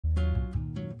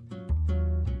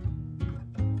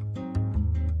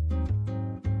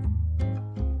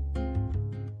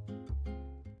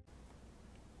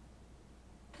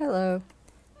Hello,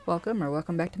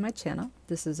 welcome back to my channel.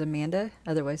 This is Amanda,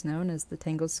 otherwise known as the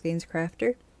Tangled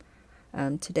Today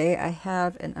I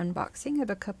have an unboxing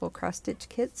of a couple cross-stitch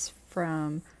kits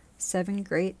from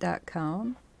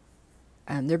Sevengreat.com.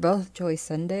 They're both Joy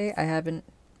Sunday. I haven't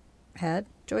had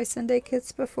Joy Sunday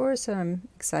kits before, so I'm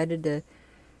excited to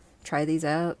try these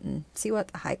out and see what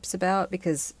the hype's about,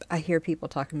 because I hear people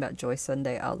talking about Joy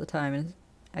Sunday all the time, and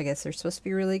I guess they're supposed to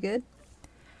be really good.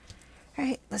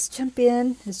 Alright, let's jump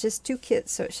in. It's just 2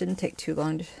 kits, so it shouldn't take too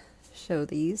long to show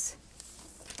these.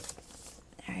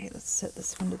 Alright, let's set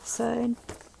this one to the side.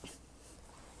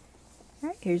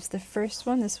 Alright, here's the first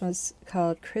one. This one's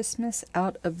called Christmas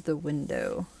Out of the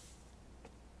Window.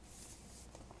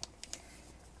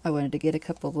 I wanted to get a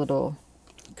couple little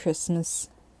Christmas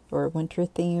or winter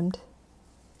themed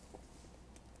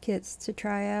kits to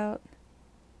try out,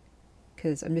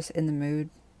 because I'm just in the mood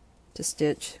to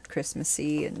stitch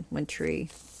Christmassy and wintry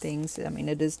things. I mean,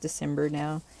 it is December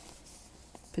now.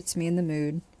 Puts me in the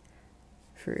mood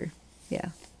for,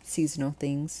 seasonal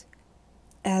things.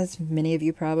 As many of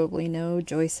you probably know,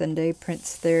 Joy Sunday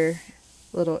prints their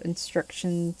little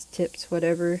instructions, tips,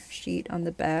 whatever sheet on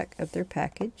the back of their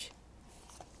package.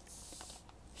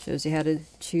 Shows you how to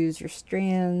choose your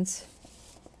strands.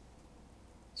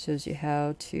 Shows you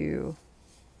how to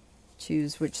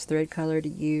choose which thread color to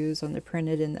use on the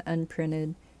printed and the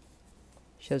unprinted.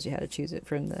 Shows you how to choose it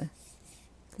from the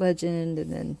legend,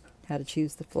 and then how to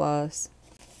choose the floss.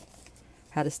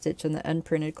 How to stitch on the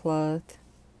unprinted cloth.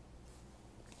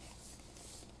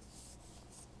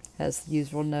 Has the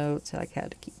usual notes, like how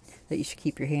to keep, that you should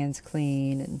keep your hands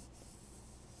clean, and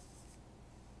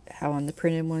how on the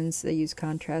printed ones they use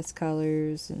contrast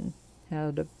colors, and how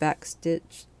to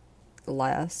backstitch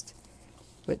last,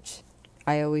 which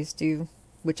I always do,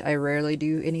 which I rarely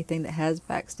do anything that has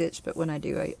backstitch, but when I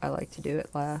do, I like to do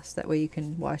it last. That way you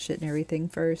can wash it and everything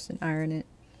first and iron it.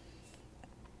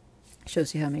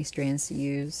 Shows you how many strands to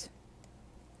use.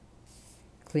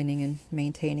 Cleaning and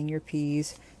maintaining your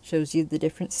piece. Shows you the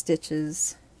different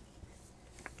stitches.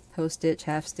 Hoe stitch,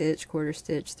 half stitch, quarter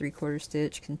stitch, 3/4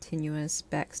 stitch, continuous,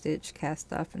 backstitch,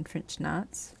 cast off, and French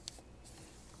knots.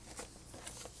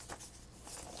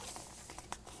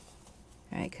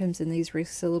 Alright, comes in these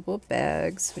resealable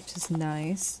bags, which is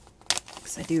nice,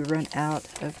 because I do run out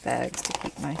of bags to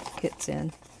keep my kits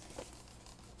in,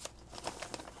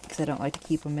 because I don't like to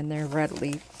keep them in their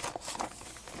rattly,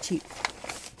 cheap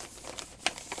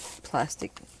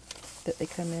plastic that they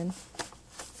come in.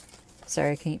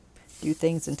 Sorry, I can't do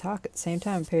things and talk at the same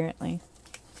time, apparently.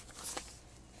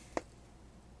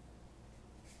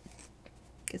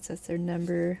 Guess that's their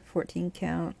number, 14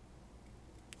 count,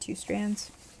 2 strands.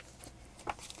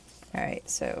 Alright,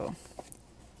 so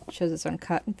it shows it's on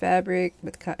cotton fabric,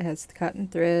 with has the cotton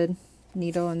thread,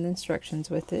 needle, and the instructions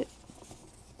with it.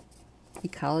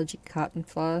 Ecology cotton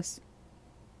floss.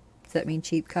 Does that mean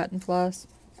cheap cotton floss?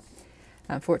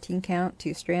 14 count,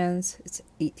 2 strands. It's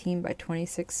 18 by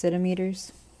 26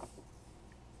 centimeters.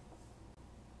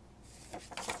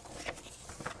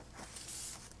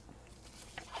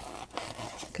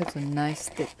 Comes with nice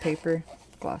thick paper,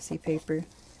 glossy paper.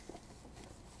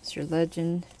 It's your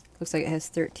legend. Looks like it has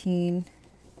 13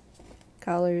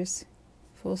 colors,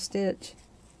 full stitch,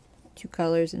 2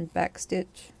 colors, and back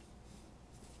stitch.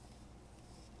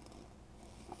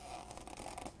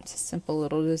 It's a simple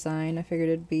little design. I figured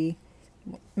it'd be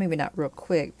maybe not real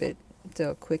quick, but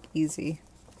still quick, easy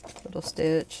little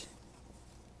stitch.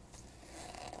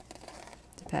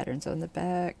 The pattern's on the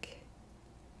back.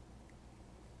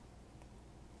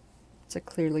 It's a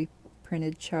clearly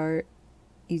printed chart,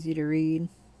 easy to read.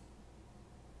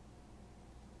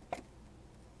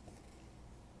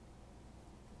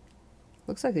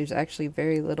 Looks like there's actually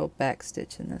very little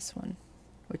backstitch in this one,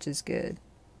 which is good.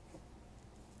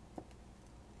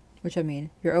 Which, I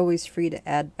mean, you're always free to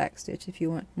add backstitch if you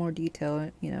want more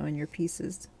detail, in your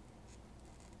pieces.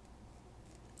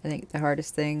 I think the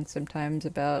hardest thing sometimes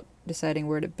about deciding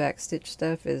where to backstitch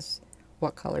stuff is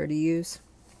what color to use.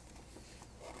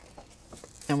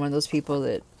 I'm one of those people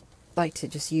that like to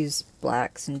just use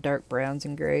blacks and dark browns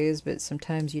and grays, but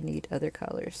sometimes you need other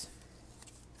colors.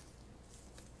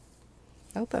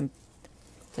 I hope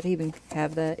did I even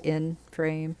have that in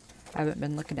frame? I haven't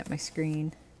been looking at my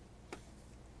screen.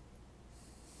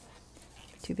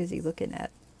 Too busy looking at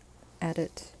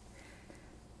it.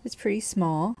 It's pretty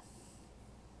small,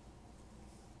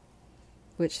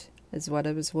 which is what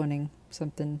I was wanting.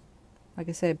 Something, like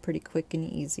I said, pretty quick and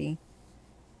easy.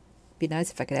 Be nice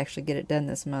if I could actually get it done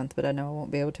this month, but I know I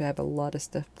won't be able to. Have a lot of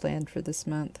stuff planned for this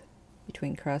month,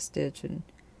 between cross stitch and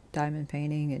diamond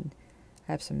painting, and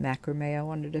I have some macrame I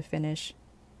wanted to finish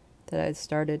that I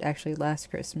started actually last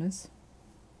Christmas.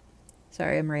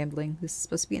 Sorry, I'm rambling. This is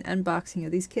supposed to be an unboxing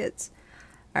of these kits.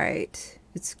 Alright,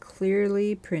 it's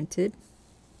clearly printed.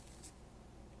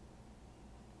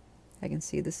 I can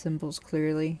see the symbols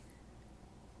clearly.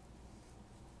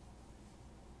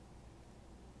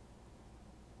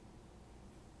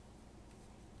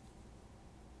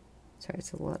 Sorry,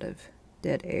 it's a lot of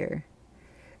dead air.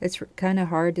 It's kind of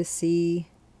hard to see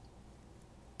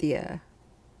the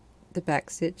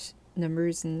backstitch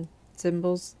numbers and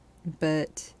symbols,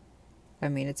 but I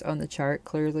mean it's on the chart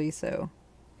clearly, so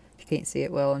if you can't see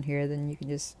it well in here, then you can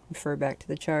just refer back to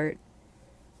the chart.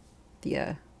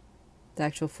 The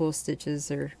actual full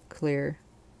stitches are clear.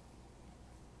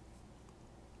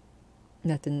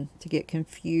 Nothing to get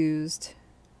confused.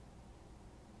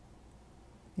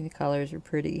 The colors are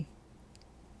pretty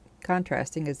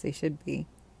contrasting, as they should be.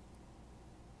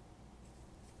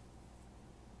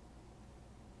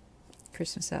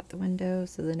 Christmas out the window,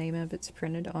 so the name of it's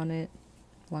printed on it,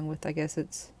 along with, I guess,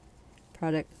 its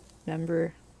product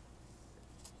number.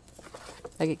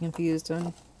 I get confused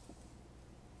on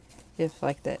if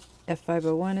like that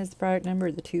F501 is the product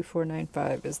number, the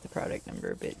 2495 is the product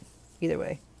number, but either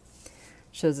way.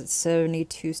 Shows it's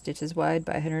 72 stitches wide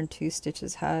by 102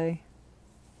 stitches high.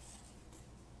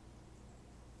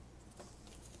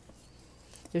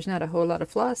 There's not a whole lot of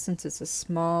floss since it's a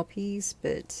small piece,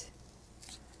 but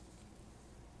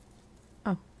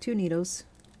oh, 2 needles.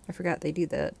 I forgot they do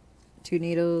that. 2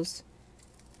 needles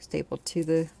stapled to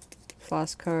the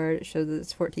floss card. It shows that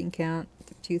it's 14 count,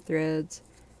 2 threads.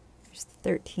 There's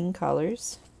 13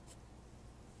 collars.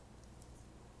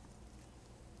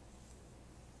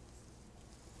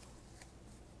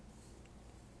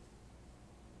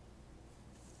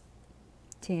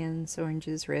 Tans,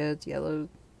 oranges, reds, yellow,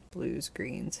 blues,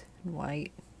 greens, and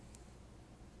white.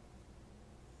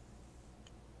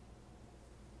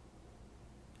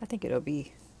 I think it'll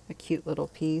be a cute little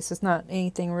piece. It's not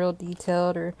anything real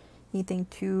detailed or anything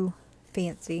too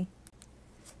fancy.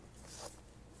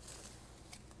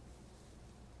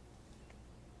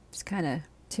 It's kind of,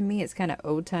 to me, it's kind of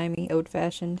old-timey,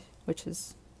 old-fashioned, which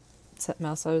is something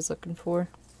else I was looking for.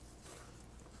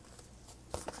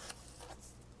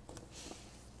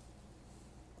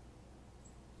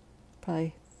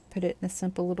 Probably put it in a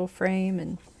simple little frame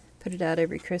and put it out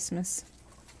every Christmas.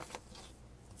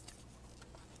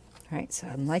 Alright, so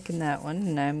I'm liking that one,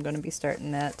 and I'm going to be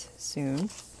starting that soon.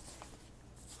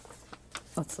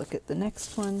 Let's look at the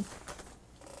next one.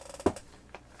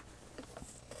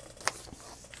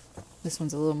 This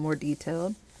one's a little more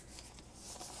detailed.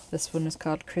 This one is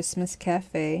called Christmas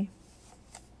Cafe.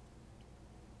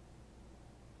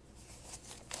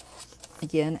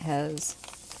 Again, it has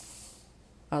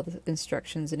all the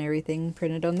instructions and everything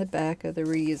printed on the back of the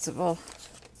reusable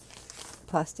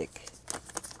plastic.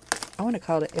 I want to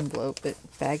call it envelope, but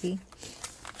baggie.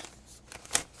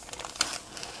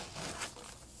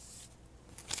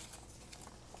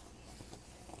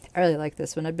 I really like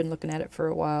this one. I've been looking at it for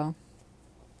a while.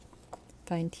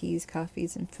 Fine teas,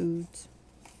 coffees, and foods.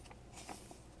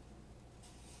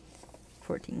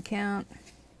 14 count,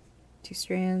 2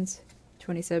 strands,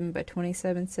 27 by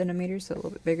 27 centimeters, so a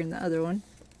little bit bigger than the other one.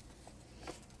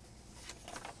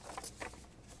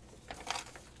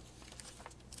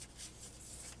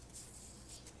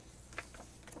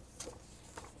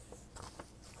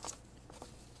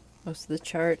 Most of the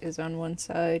chart is on one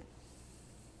side.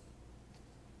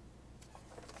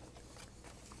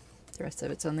 The rest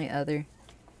of it's on the other.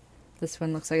 This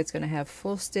one looks like it's going to have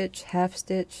full stitch, half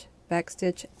stitch, back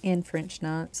stitch, and French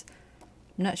knots.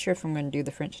 I'm not sure if I'm going to do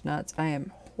the French knots. I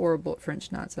am horrible at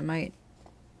French knots. I might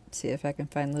see if I can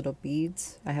find little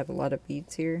beads. I have a lot of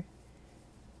beads here.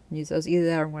 Use those. Either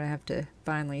that or I'm going to have to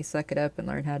finally suck it up and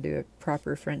learn how to do a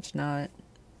proper French knot.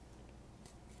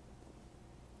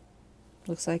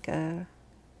 Looks like a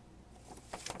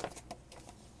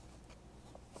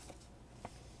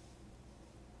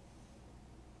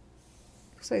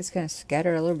it's kind of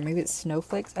scattered all over. Maybe it's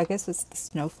snowflakes. I guess it's the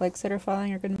snowflakes that are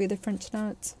falling are going to be the French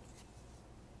knots.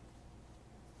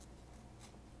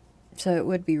 So it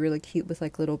would be really cute with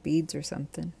like little beads or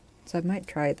something. So I might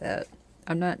try that.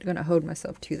 I'm not going to hold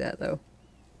myself to that though.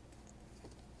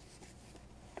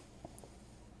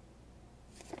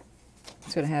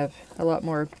 It's going to have a lot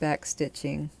more back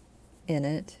stitching in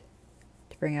it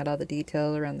to bring out all the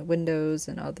detail around the windows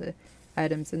and all the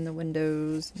items in the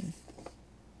windows and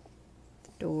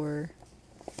the door,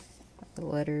 the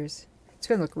letters. It's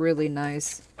going to look really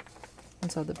nice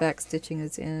once all the back stitching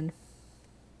is in.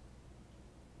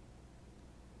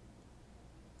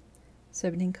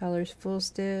 17 colors full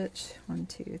stitch, 1,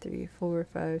 2, 3, 4,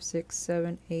 5, 6,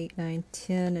 7, 8, 9,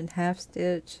 10 and half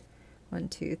stitch, 1,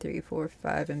 2, 3, 4,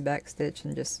 5 in backstitch,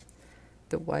 and just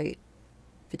the white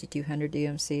 5200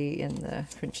 DMC and the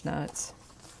French knots.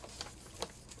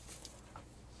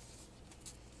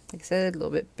 Like I said, a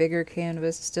little bit bigger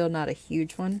canvas, still not a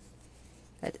huge one.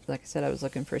 Like I said, I was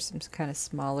looking for some kind of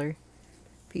smaller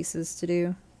pieces to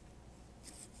do.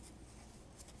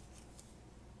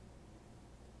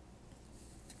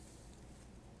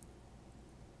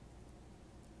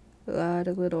 A lot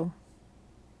of little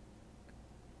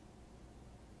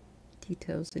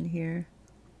details in here,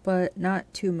 but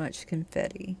not too much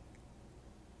confetti.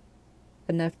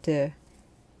 Enough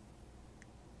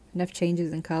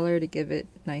changes in color to give it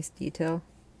nice detail,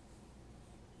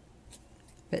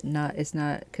 but it's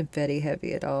not confetti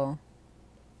heavy at all.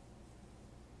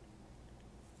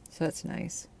 So that's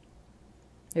nice.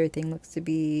 Everything looks to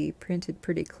be printed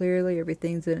pretty clearly.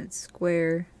 Everything's in its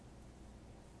square.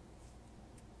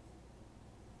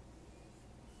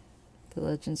 The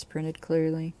legend's printed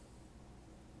clearly.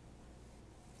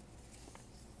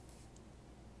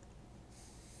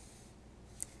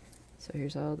 So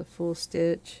here's all the full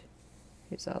stitch.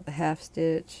 Here's all the half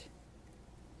stitch.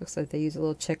 Looks like they use a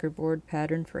little checkerboard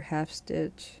pattern for half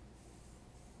stitch.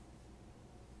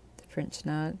 The French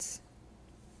knots.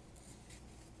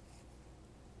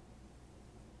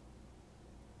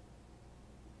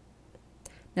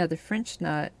 Now the French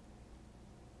knot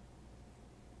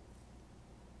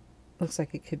looks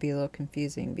like it could be a little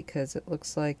confusing because it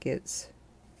looks like it's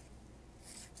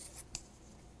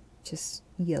just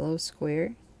yellow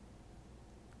square.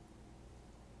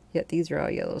 Yet these are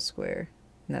all yellow square,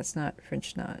 and that's not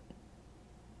French knot.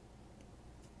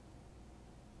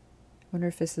 I wonder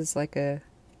if this is like a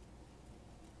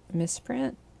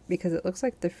misprint, because it looks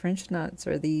like the French knots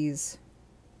are these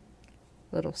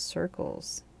little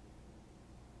circles.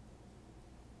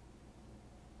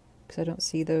 Because I don't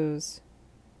see those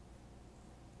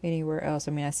anywhere else.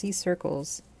 I mean, I see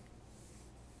circles,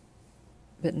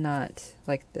 but not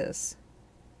like this.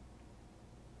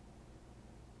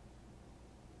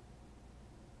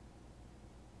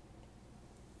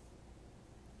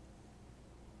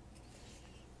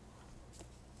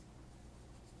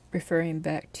 Referring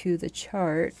back to the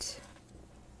chart,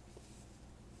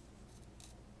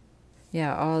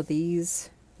 yeah, all these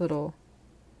little,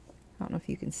 I don't know if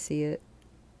you can see it,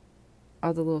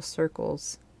 all the little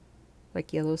circles,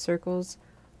 like yellow circles,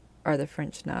 are the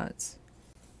French knots.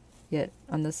 Yet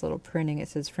on this little printing it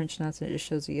says French knots and it just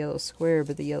shows a yellow square,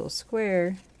 but the yellow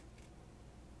square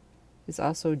is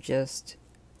also just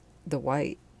the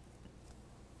white.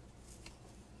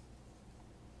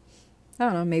 I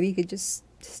don't know, maybe you could just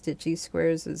stitch these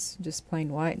squares as just plain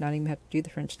white, not even have to do the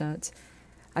French knots.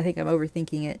 I think I'm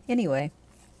overthinking it. Anyway,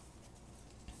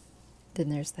 then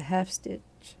there's the half stitch,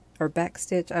 or back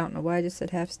stitch. I don't know why I just said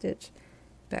half stitch.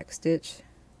 Back stitch,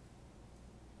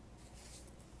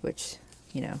 which,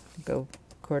 you know, go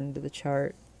according to the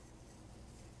chart.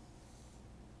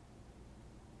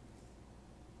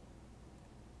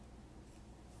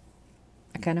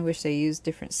 I kind of wish they used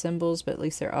different symbols, but at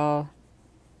least they're all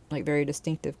like very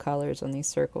distinctive colors on these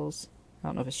circles. I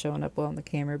don't know if it's showing up well on the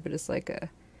camera, but it's like a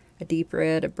deep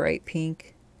red, a bright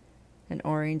pink, an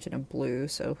orange, and a blue,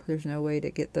 so there's no way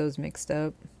to get those mixed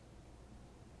up,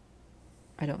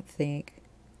 I don't think.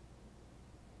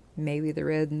 Maybe the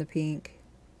red and the pink.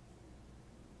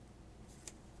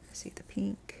 I see the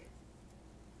pink.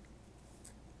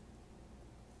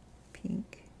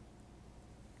 Pink.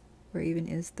 Where even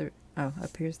is the, oh,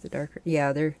 up here's the darker.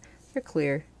 Yeah, they're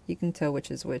clear. You can tell which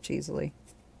is which easily.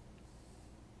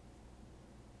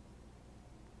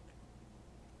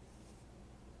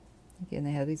 Again,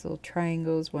 they have these little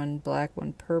triangles, one black,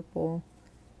 one purple.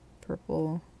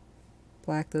 Purple,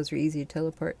 black, those are easy to tell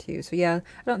apart too. So yeah,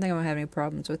 I don't think I'm gonna have any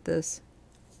problems with this.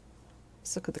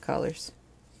 Let's look at the colors.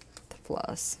 The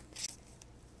floss.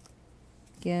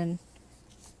 Again,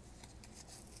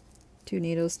 2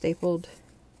 needles stapled.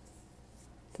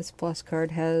 This floss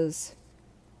card has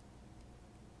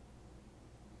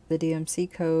the DMC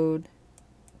code,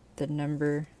 the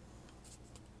number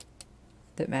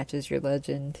that matches your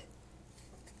legend,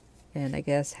 and I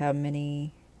guess how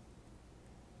many,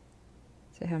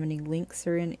 so how many links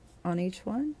are in on each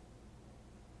one.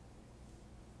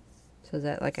 So is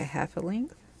that like a half a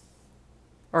length?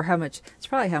 Or how much, it's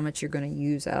probably how much you're going to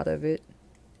use out of it.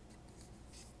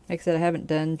 Like I said, I haven't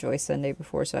done Joy Sunday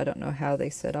before, so I don't know how they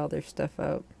set all their stuff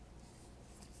up.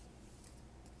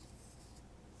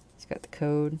 It's got the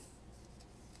code,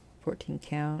 14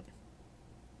 count.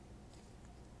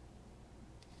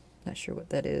 Not sure what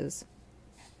that is.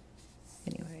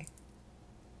 Anyway,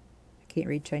 I can't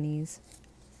read Chinese.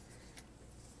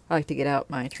 I like to get out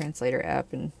my translator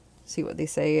app and see what they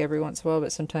say every once in a while,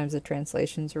 but sometimes the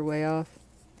translations are way off.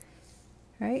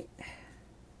 All right.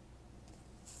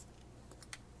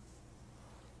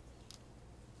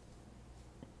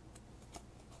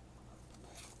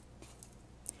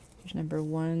 Here's number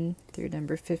 1 through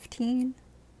number 15.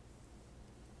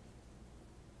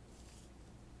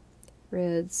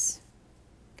 Reds,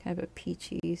 kind of a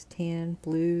peachy, tan,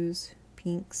 blues,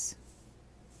 pinks,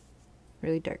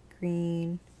 really dark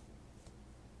green.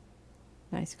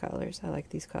 Nice colors. I like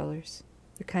these colors.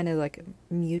 They're kind of like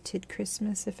a muted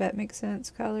Christmas, if that makes sense,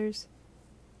 colors.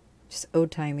 Just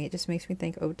old-timey. It just makes me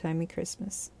think old-timey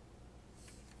Christmas.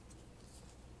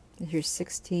 And here's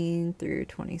 16 through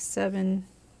 27.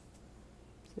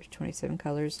 So there's 27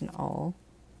 colors in all.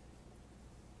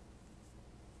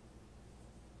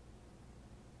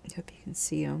 I hope you can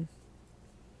see them.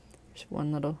 There's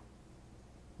one little,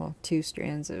 well, 2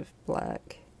 strands of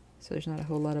black. So there's not a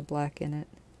whole lot of black in it.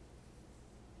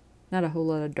 Not a whole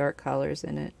lot of dark colors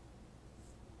in it.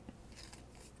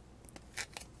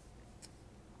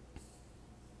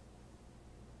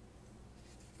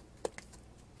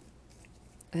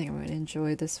 I think I'm going to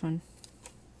enjoy this one.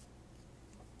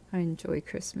 I enjoy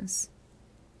Christmas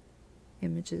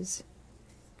images,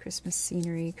 Christmas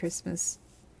scenery, Christmas.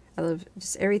 I love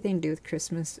just everything to do with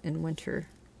Christmas and winter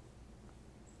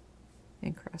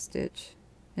and cross stitch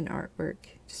and artwork.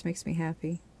 It just makes me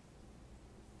happy.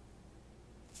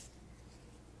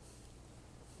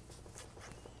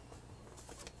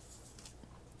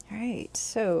 Alright,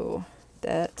 so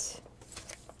that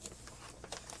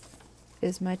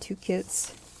is my 2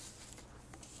 kits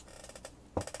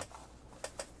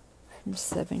from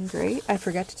Sevengreat. I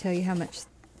forgot to tell you how much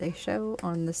they show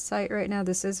on the site right now.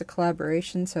 This is a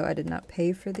collaboration, so I did not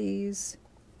pay for these.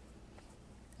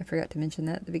 I forgot to mention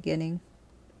that at the beginning.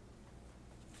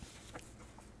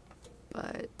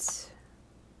 But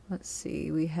let's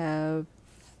see, we have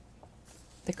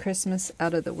the Christmas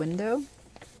Out of the Window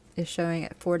is showing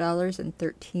at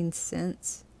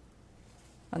 $4.13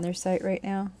 on their site right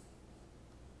now.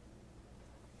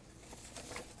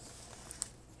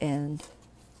 And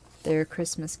their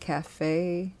Christmas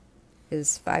Cafe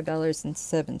is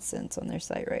 $5.07 on their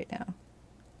site right now.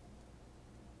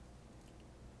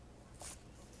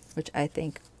 Which I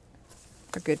think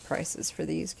are good prices for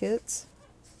these kits.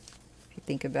 If you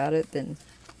think about it, then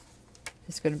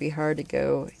it's going to be hard to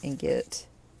go and get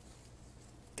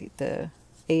the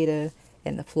Ada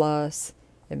and the floss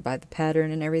and buy the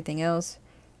pattern and everything else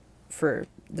for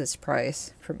this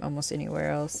price from almost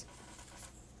anywhere else.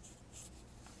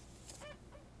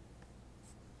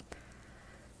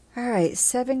 Alright,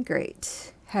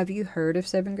 Sevengreat. Have you heard of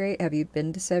Sevengreat? Have you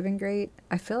been to Sevengreat?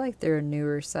 I feel like they're a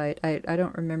newer site. I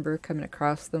don't remember coming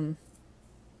across them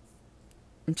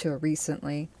until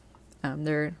recently.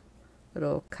 Their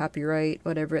little copyright,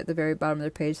 whatever, at the very bottom of their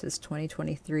page says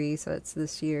 2023, so it's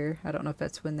this year. I don't know if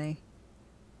that's when they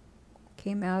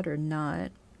came out or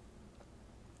not.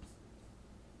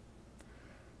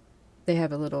 They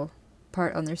have a little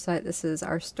part on their site that says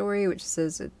Our Story, which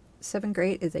says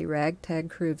Sevengreat is a ragtag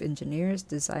crew of engineers,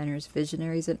 designers,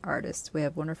 visionaries, and artists. We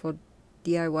have wonderful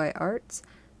DIY arts.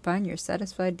 Find your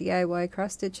satisfied DIY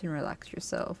cross-stitch and relax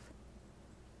yourself.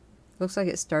 Looks like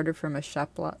it started from a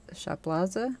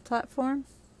Shoplaza platform.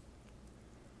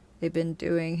 They've been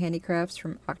doing handicrafts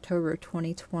from October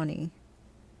 2020.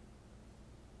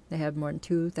 They have more than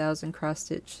 2,000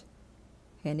 cross-stitch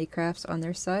handicrafts on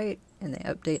their site, and they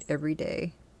update every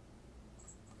day.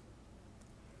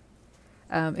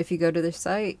 If you go to their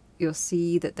site, you'll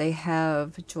see that they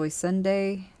have Joy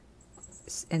Sunday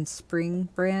and Spring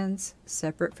brands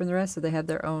separate from the rest, so they have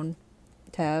their own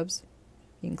tabs.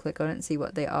 You can click on it and see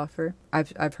what they offer.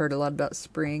 I've heard a lot about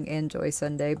Spring and Joy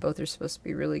Sunday. Both are supposed to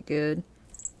be really good.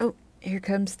 Oh, here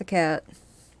comes the cat.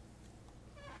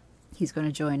 He's going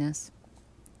to join us.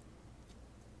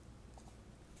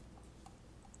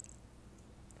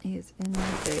 He is in my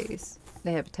face.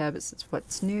 They have a tab that says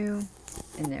What's New,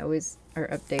 and they always are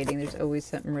updating. There's always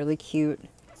something really cute.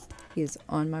 He is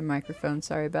on my microphone.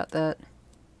 Sorry about that.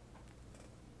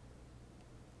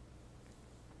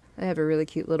 They have a really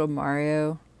cute little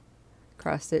Mario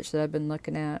cross stitch that I've been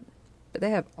looking at. But they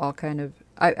have all kind of...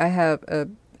 I have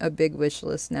a big wish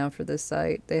list now for this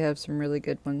site. They have some really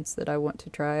good ones that I want to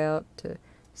try out, to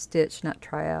stitch, not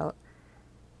try out.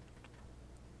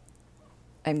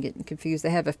 I'm getting confused. They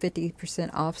have a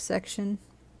 50% off section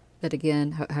that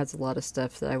again has a lot of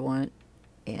stuff that I want,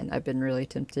 and I've been really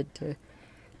tempted to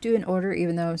do an order,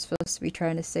 even though I'm supposed to be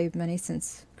trying to save money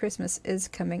since Christmas is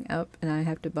coming up and I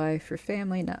have to buy for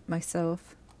family, not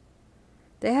myself.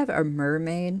 They have a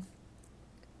mermaid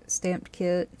stamped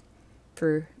kit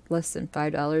for less than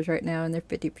 $5 right now, and they're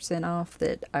 50% off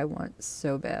that I want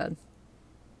so bad.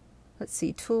 Let's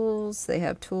see, tools. They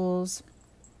have tools.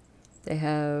 They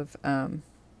have the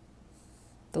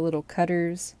little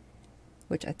cutters,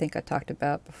 which I think I talked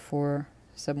about before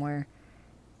somewhere,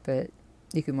 but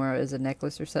you can wear it as a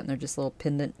necklace or something. They're just little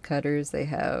pendant cutters. They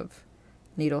have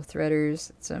needle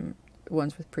threaders, some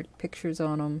ones with pretty pictures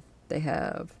on them. They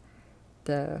have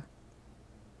the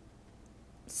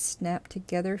snap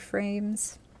together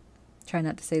frames. Try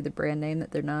not to say the brand name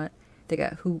that they're not. They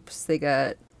got hoops. They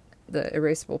got the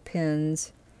erasable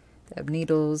pins. They have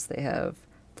needles. They have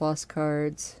floss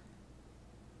cards.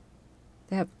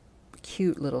 They have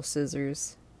cute little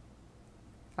scissors.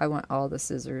 I want all the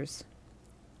scissors.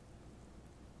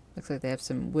 Looks like they have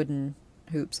some wooden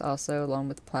hoops also, along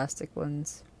with plastic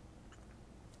ones.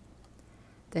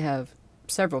 They have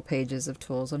several pages of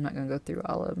tools. I'm not going to go through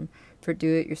all of them. For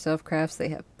do-it-yourself crafts, they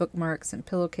have bookmarks and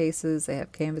pillowcases. They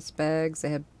have canvas bags. They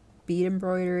have bead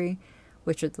embroidery,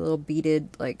 which are the little beaded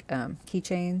like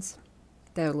keychains.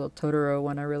 They have a little Totoro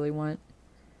one I really want.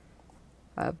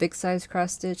 Big size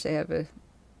cross stitch. They have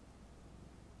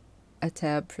a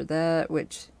tab for that,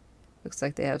 which looks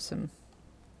like they have some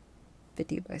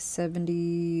 50 by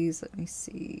 70s. Let me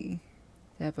see.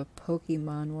 They have a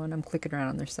Pokemon one. I'm clicking around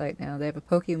on their site now. They have a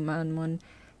Pokemon one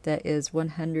that is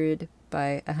 100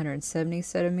 by 170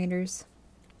 centimeters.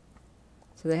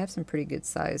 So they have some pretty good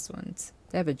sized ones.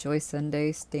 They have a Joy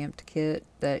Sunday stamped kit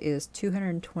that is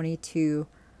 222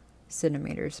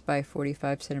 centimeters by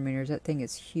 45 centimeters. That thing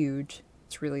is huge.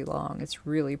 It's really long. It's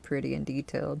really pretty and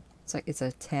detailed. It's like it's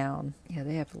a town. Yeah,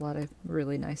 they have a lot of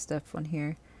really nice stuff on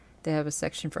here. They have a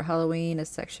section for Halloween, a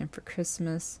section for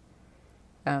Christmas.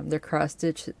 They're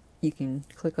cross-stitch. You can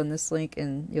click on this link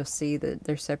and you'll see that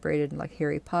they're separated in like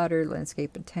Harry Potter,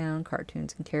 landscape and town,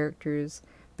 cartoons and characters,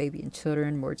 baby and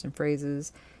children, words and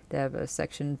phrases. They have a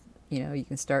section, you know, you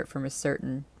can start from a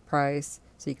certain price,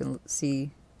 so you can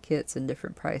see kits in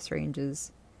different price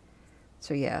ranges.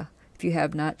 So yeah, if you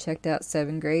have not checked out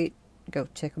Sevengreat, go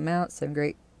check them out,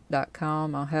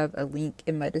 sevengreat.com. I'll have a link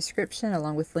in my description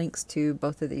along with links to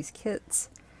both of these kits.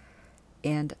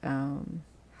 And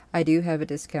I do have a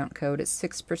discount code. It's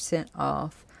 6%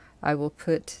 off. I will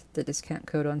put the discount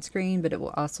code on screen, but it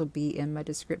will also be in my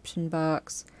description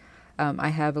box. I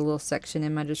have a little section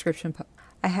in my description.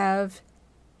 I have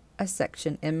a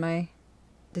section in my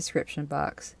description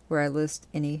box where I list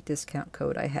any discount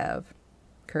code I have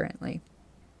currently.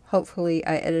 Hopefully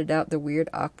I edited out the weird,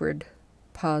 awkward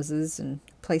pauses and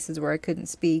places where I couldn't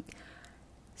speak.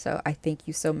 So I thank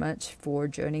you so much for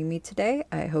joining me today.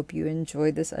 I hope you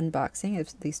enjoyed this unboxing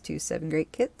of these two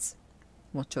Sevengreat kits.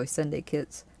 Well, Joy Sunday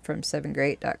kits from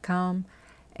Sevengreat.com.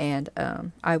 And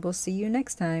I will see you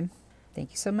next time.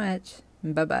 Thank you so much.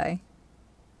 Bye-bye.